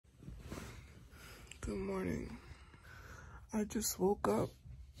Good morning. I just woke up.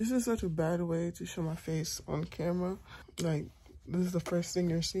 This is such a bad way to show my face on camera. Like, this is the first thing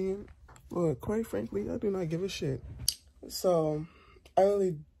you're seeing. But quite frankly, I do not give a shit. So, I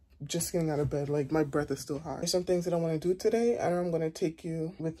really just getting out of bed. Like, my breath is still hot. There's some things that I want to do today, and I'm going to take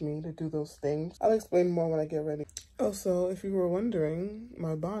you with me to do those things. I'll explain more when I get ready. Also, if you were wondering,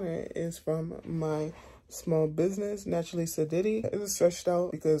 my bonnet is from my small business, Naturally Sadity. It's stretched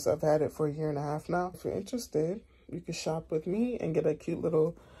out because I've had it for a year and a half now. If you're interested, you can shop with me and get a cute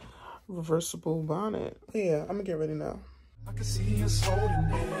little reversible bonnet. But yeah, I'm gonna get ready now. I can see us holding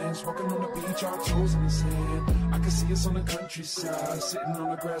hands, walking on the beach, our toes in the sand. I can see us on the countryside, sitting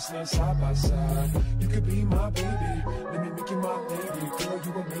on the grassland side by side. You could be my baby, let me make you my lady. Girl,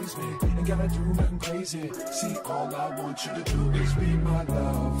 you amaze me, ain't gotta do nothing crazy. See, all I want you to do is be my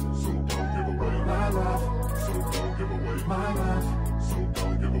love. So don't give away my love. So don't give away my love. So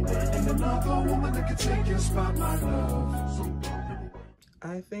don't give away. And another woman that could take your spot, my love. So don't give away.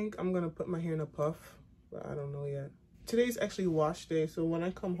 I think I'm gonna put my hair in a puff, but I don't know yet. Today's actually wash day, so when I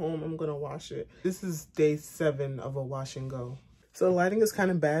come home, I'm gonna wash it. This is day 7 of a wash and go. So the lighting is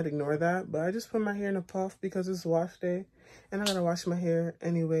kind of bad, ignore that, but I just put my hair in a puff because it's wash day, and I'm gonna wash my hair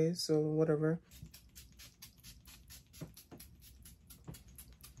anyway, so whatever.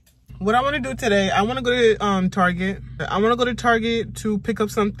 What I want to do today, I want to go to Target. I want to go to Target to pick up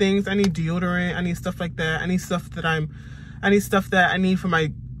some things. I need deodorant, I need stuff like that. I need stuff that I need for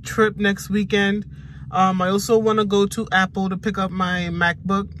my trip next weekend. I also want to go to Apple to pick up my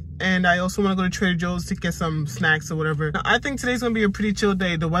MacBook, and I also want to go to Trader Joe's to get some snacks or whatever. Now, I think today's going to be a pretty chill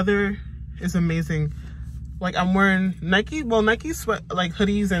day. The weather is amazing. Like, I'm wearing Nike sweat, like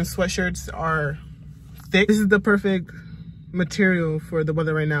hoodies and sweatshirts are thick. This is the perfect material for the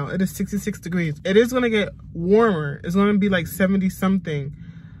weather right now. It is 66 degrees. It is going to get warmer. It's going to be like 70 something.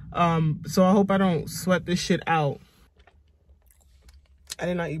 So I hope I don't sweat this shit out. I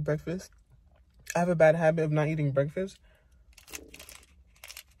did not eat breakfast. I have a bad habit of not eating breakfast.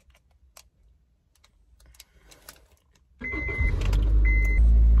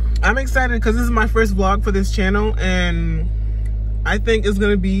 I'm excited because this is my first vlog for this channel, and I think it's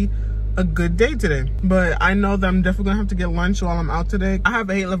going to be a good day today. But I know that I'm definitely going to have to get lunch while I'm out today. I have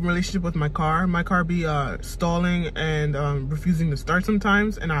a hate-love relationship with my car. My car be stalling and refusing to start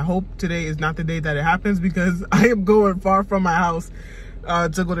sometimes, and I hope today is not the day that it happens because I am going far from my house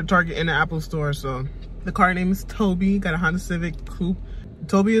to go to Target in the Apple store. So the car name is Toby, got a Honda Civic Coupe.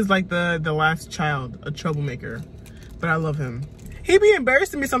 Toby is like the last child, a troublemaker, but I love him. He be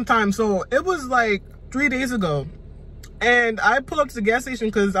embarrassing me sometimes. So it was like 3 days ago, and I pull up to the gas station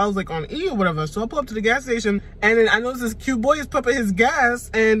because I was like on E or whatever. So I pull up to the gas station, and then I noticed this cute boy is pumping his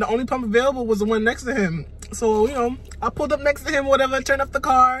gas, and the only pump available was the one next to him. So, you know, I pulled up next to him, whatever, turned off the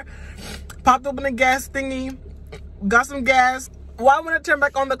car, popped open the gas thingy, got some gas. Why when I turned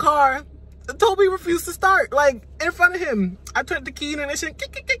back on the car, Toby refused to start, like, in front of him. I turned the key in and it said,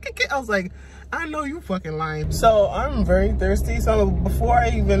 I was like, I know you fucking lying. So I'm very thirsty. So before I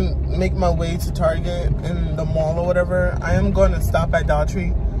even make my way to Target in the mall or whatever, I am going to stop at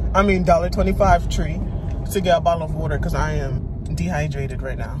 $1.25 Tree to get a bottle of water because I am dehydrated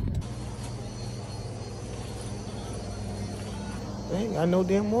right now. Dang, I know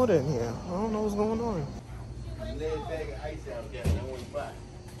damn water in here. I don't know what's going on.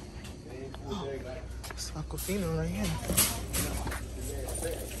 Oh, it's Aquafina right here.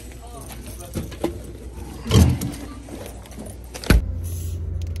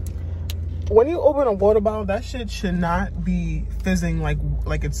 When you open a water bottle, that shit should not be fizzing like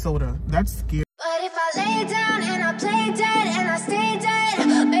it's soda. That's scary. But if I lay down and I play dead and I stay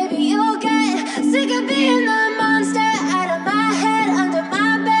dead, maybe you'll get sick of being the monster out of my head, under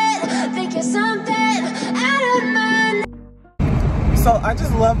my bed. Think you're something out of my. So I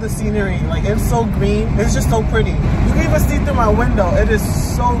just love the scenery. Like, it's so green. It's just so pretty. You can even see through my window. It is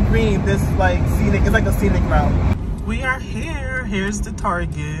so green. This like scenic. It's like a scenic route. We are here. Here's the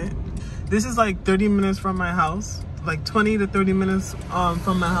Target. This is like 30 minutes from my house, like 20 to 30 minutes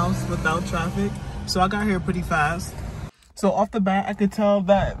from my house without traffic. So I got here pretty fast. So off the bat, I could tell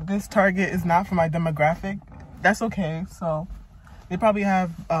that this Target is not for my demographic. That's okay. So they probably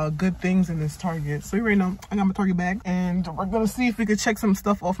have good things in this Target. So you already know, I got my Target bag, and we're gonna see if we could check some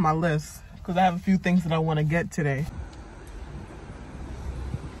stuff off my list because I have a few things that I want to get today.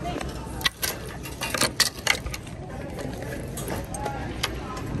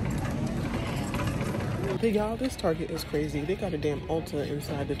 Big y'all, this Target is crazy. They got a damn Ulta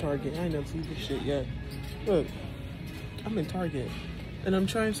inside the Target. I ain't never seen this shit yet. Look, I'm in Target. And I'm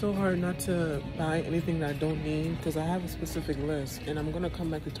trying so hard not to buy anything that I don't need because I have a specific list. And I'm going to come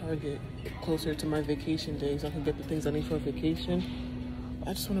back to Target closer to my vacation days so I can get the things I need for a vacation.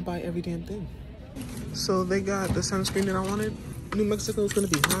 I just want to buy every damn thing. So they got the sunscreen that I wanted. New Mexico is going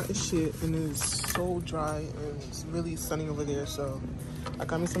to be hot as shit and it's so dry and it's really sunny over there. So I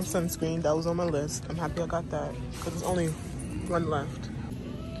got me some sunscreen. That was on my list. I'm happy I got that because there's only one left.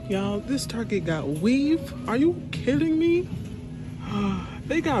 Y'all, this Target got weave. Are you kidding me?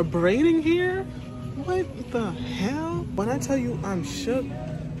 They got braiding here? What the hell? When I tell you I'm shook,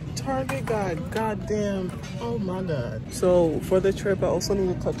 Target got goddamn, oh my god. So for the trip, I also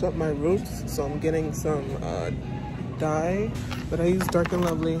need to touch up my roots. So I'm getting some dye, but I use Dark and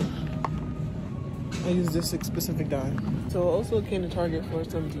Lovely. I use this specific dye. So I also came to Target for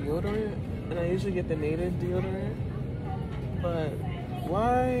some deodorant, and I usually get the native deodorant, but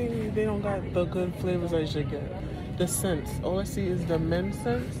why they don't got the good flavors I should get? The scents, all I see is the men's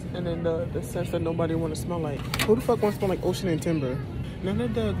scents, and then the scents that nobody want to smell like. Who the fuck wants to smell like Ocean and Timber? None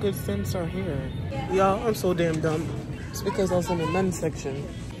of the good scents are here. Y'all, I'm so damn dumb. It's because I was in the men's section.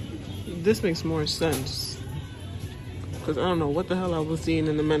 This makes more sense. Because I don't know what the hell I was seeing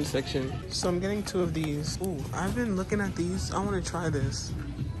in the men's section. So I'm getting 2 of these. Ooh, I've been looking at these. I want to try this.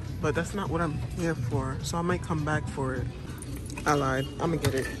 But that's not what I'm here for. So I might come back for it. I lied. I'm going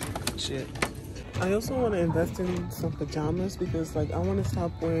to get it. Shit. I also want to invest in some pajamas because like I want to stop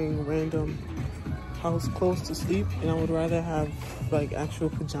wearing random house clothes to sleep, and I would rather have like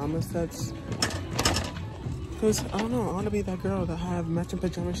actual pajama sets. Because I don't know, I want to be that girl that have matching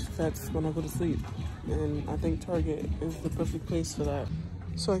pajama sets when I go to sleep, and I think Target is the perfect place for that.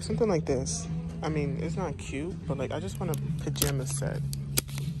 So like something like this. I mean, it's not cute, but like I just want a pajama set,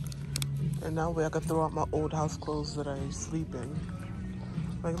 and that way I could throw out my old house clothes that I sleep in.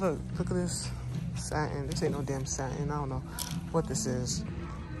 Like look at this satin. This ain't no damn satin. I don't know what this is.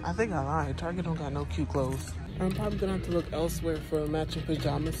 I think I lied. Target don't got no cute clothes. I'm probably gonna have to look elsewhere for matching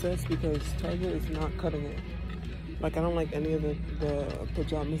pajama sets because Target is not cutting it. Like I don't like any of the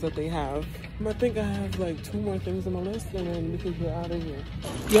pajamas that they have. I think I have like 2 more things on my list and then we can get out of here.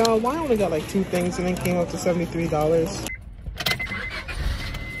 Y'all, why I only got like 2 things and it came up to $73?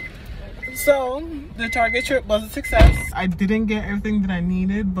 So the Target trip was a success. I didn't get everything that I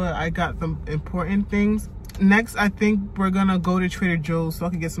needed, but I got the important things. Next, I think we're gonna go to Trader Joe's so I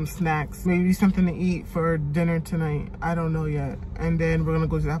can get some snacks. Maybe something to eat for dinner tonight. I don't know yet. And then we're gonna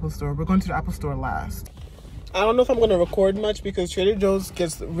go to the Apple Store. We're going to the Apple Store last. I don't know if I'm gonna record much because Trader Joe's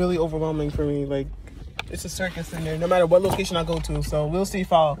gets really overwhelming for me. Like, it's a circus in there no matter what location I go to. So we'll see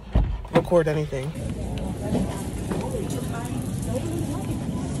if I'll record anything.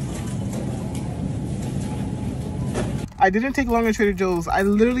 I didn't take long at Trader Joe's. I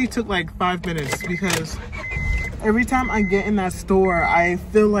literally took like 5 minutes because every time I get in that store, I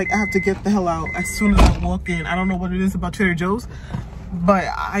feel like I have to get the hell out as soon as I walk in. I don't know what it is about Trader Joe's, but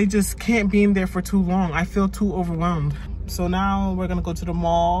I just can't be in there for too long. I feel too overwhelmed. So now we're gonna go to the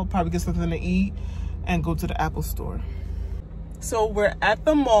mall, probably get something to eat, and go to the Apple Store. So we're at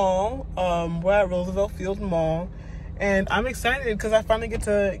the mall. We're at Roosevelt Field Mall, and I'm excited because I finally get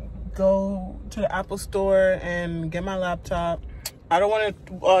to go to the Apple Store and get my laptop. I don't want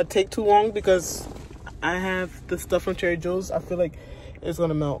to take too long because I have the stuff from Trader Joe's. I feel like it's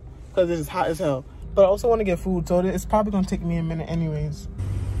gonna melt because it is hot as hell. But I also want to get food, so it's probably gonna take me a minute anyways.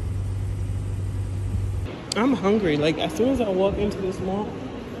 I'm hungry. Like as soon as I walk into this mall,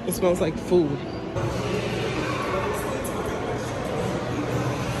 it smells like food.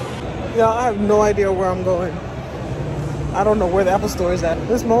 Y'all, I have no idea where I'm going. I don't know where the Apple Store is at.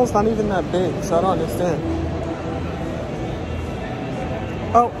 This mall's not even that big, so I don't understand.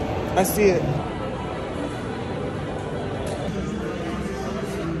 Oh, I see it.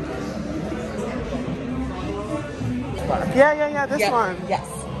 Yeah, this one. Yes.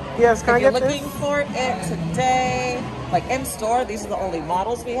 Yes, can I get this? If you're looking for it today, like in store, these are the only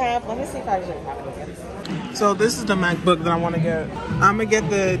models we have. Let me see if I actually have it again. So this is the MacBook that I want to get. I'm gonna get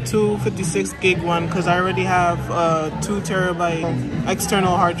the 256 gig one because I already have a 2 terabyte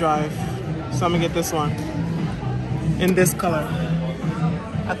external hard drive. So I'm gonna get this one in this color.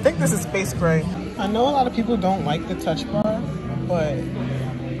 I think this is space gray. I know a lot of people don't like the touch bar, but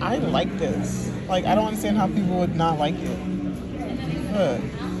I like this. Like, I don't understand how people would not like it.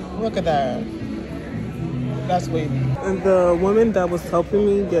 Look at that. That's wavy. And the woman that was helping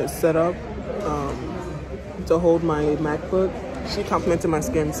me get set up to hold my MacBook, she complimented my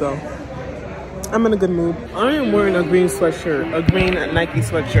skin, so I'm in a good mood. I am wearing a green sweatshirt, a green Nike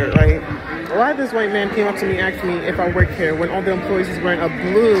sweatshirt, right? Why this white man came up to me and asked me if I work here when all the employees is wearing a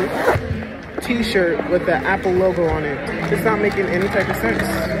blue t-shirt with the Apple logo on it. It's not making any type of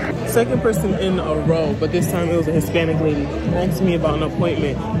sense. Second person in a row, but this time it was a Hispanic lady. Asked me about an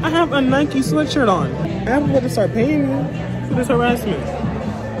appointment. I have a Nike sweatshirt on. Apple would start paying me for this harassment.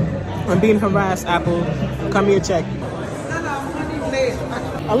 I'm being harassed, Apple. Cut me a check.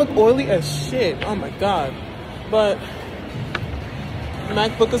 I look oily as shit. Oh my god. But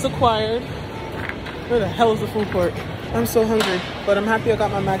MacBook is acquired. Where the hell is the food court? I'm so hungry, but I'm happy I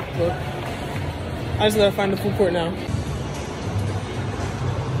got my MacBook. I just gotta find the food court now.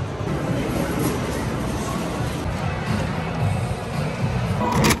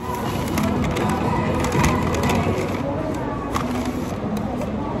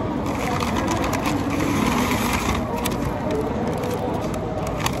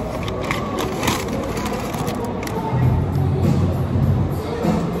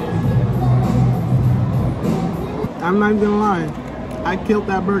 I'm not even gonna lie, I killed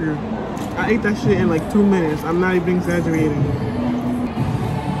that burger. I ate that shit in like 2 minutes. I'm not even exaggerating.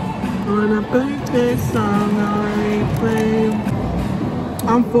 On a birthday song I play.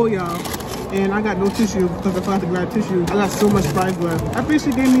 I'm full, y'all, and I got no tissue because I forgot to grab tissue. I got so much fries left. I think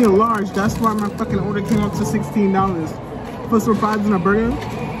she gave me a large. That's why my fucking order came up to $16 for some fries and a burger.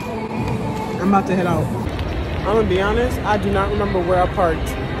 I'm about to head out. I'm gonna be honest, I do not remember where I parked,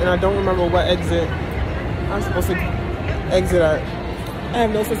 and I don't remember what exit I'm supposed to exit at. I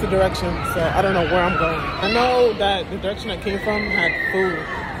have no sense of direction, so I don't know where I'm going. I know that the direction I came from had food.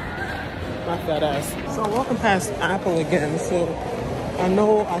 My fat ass. So I'm walking past Apple again, so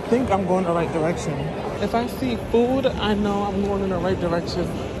I think I'm going the right direction. If I see food, I know I'm going in the right direction.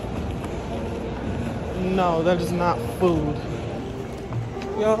 No, that is not food.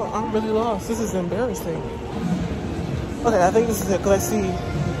 Yo, I'm really lost. This is embarrassing. Okay, I think this is it, because I see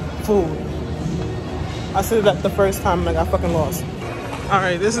food. I said that the first time and I got fucking lost. All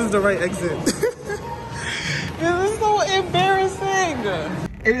right, this is the right exit. This is so embarrassing.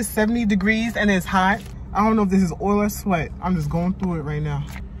 It is 70 degrees and it's hot. I don't know if this is oil or sweat. I'm just going through it right now.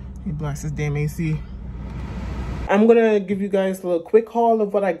 He blast this damn AC. I'm gonna give you guys a little quick haul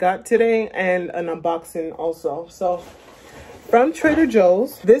of what I got today and an unboxing also. So from Trader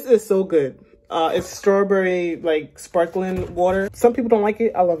Joe's, this is so good. It's strawberry, like, sparkling water. Some people don't like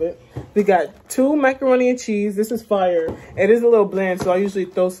it. I love it. We got 2 macaroni and cheese. This is fire. It is a little bland, so I usually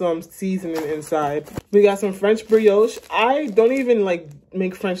throw some seasoning inside. We got some French brioche. I don't even, like,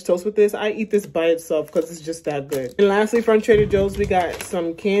 make French toast with this. I eat this by itself because it's just that good. And lastly, from Trader Joe's, we got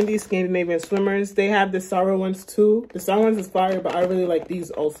some candy, Scandinavian Swimmers. They have the sour ones, too. The sour ones is fire, but I really like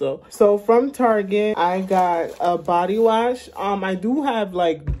these also. So from Target, I got a body wash. I do have,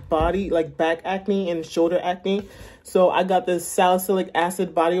 like, back acne and shoulder acne, so I got this salicylic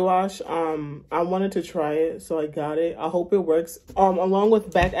acid body wash. I wanted to try it, so I got it. I hope it works. Along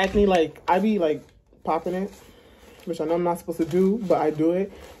with back acne, like, I be like popping it, which I know I'm not supposed to do, but I do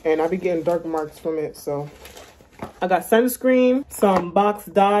it, and I be getting dark marks from it. So I got sunscreen, some box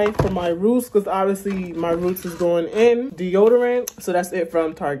dye for my roots, because obviously my roots is going in, deodorant. So that's it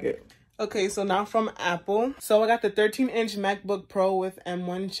from Target. Okay, so now from Apple. So I got the 13-inch MacBook Pro with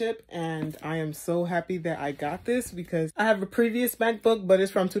M1 chip, and I am so happy that I got this because I have a previous MacBook, but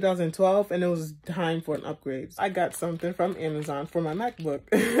it's from 2012, and it was time for an upgrade. I got something from Amazon for my MacBook.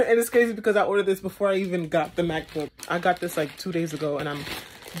 And it's crazy because I ordered this before I even got the MacBook. I got this like 2 days ago, and I'm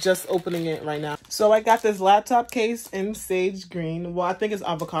just opening it right now. So I got this laptop case in sage green. Well, I think it's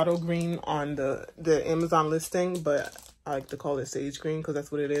avocado green on the Amazon listing, but I like to call it sage green because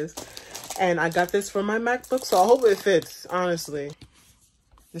that's what it is. And I got this for my MacBook, so I hope it fits, honestly.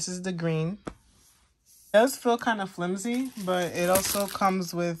 This is the green. It does feel kind of flimsy, but it also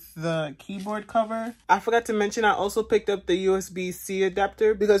comes with the keyboard cover. I forgot to mention I also picked up the USB-C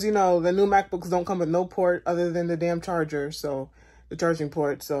adapter because, you know, the new MacBooks don't come with no port other than the damn charger, so the charging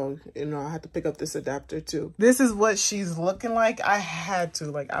port, so, you know, I had to pick up this adapter too. This is what she's looking like. I had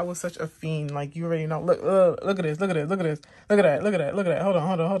to, like, I was such a fiend, like, you already know. Look at this, look at this, look at this, look at that, look at that, look at that.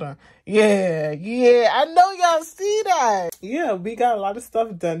 Hold on. Yeah, I know y'all see that. Yeah, we got a lot of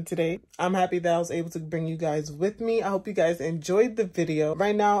stuff done today. I'm happy that I was able to bring you guys with me. I hope you guys enjoyed the video.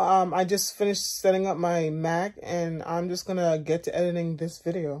 Right now, I just finished setting up my Mac, and I'm just gonna get to editing this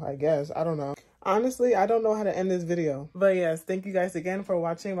video, I guess. I don't know. Honestly, I don't know how to end this video. But yes, thank you guys again for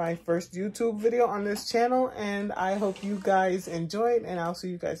watching my first YouTube video on this channel. And I hope you guys enjoyed. And I'll see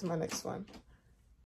you guys in my next one.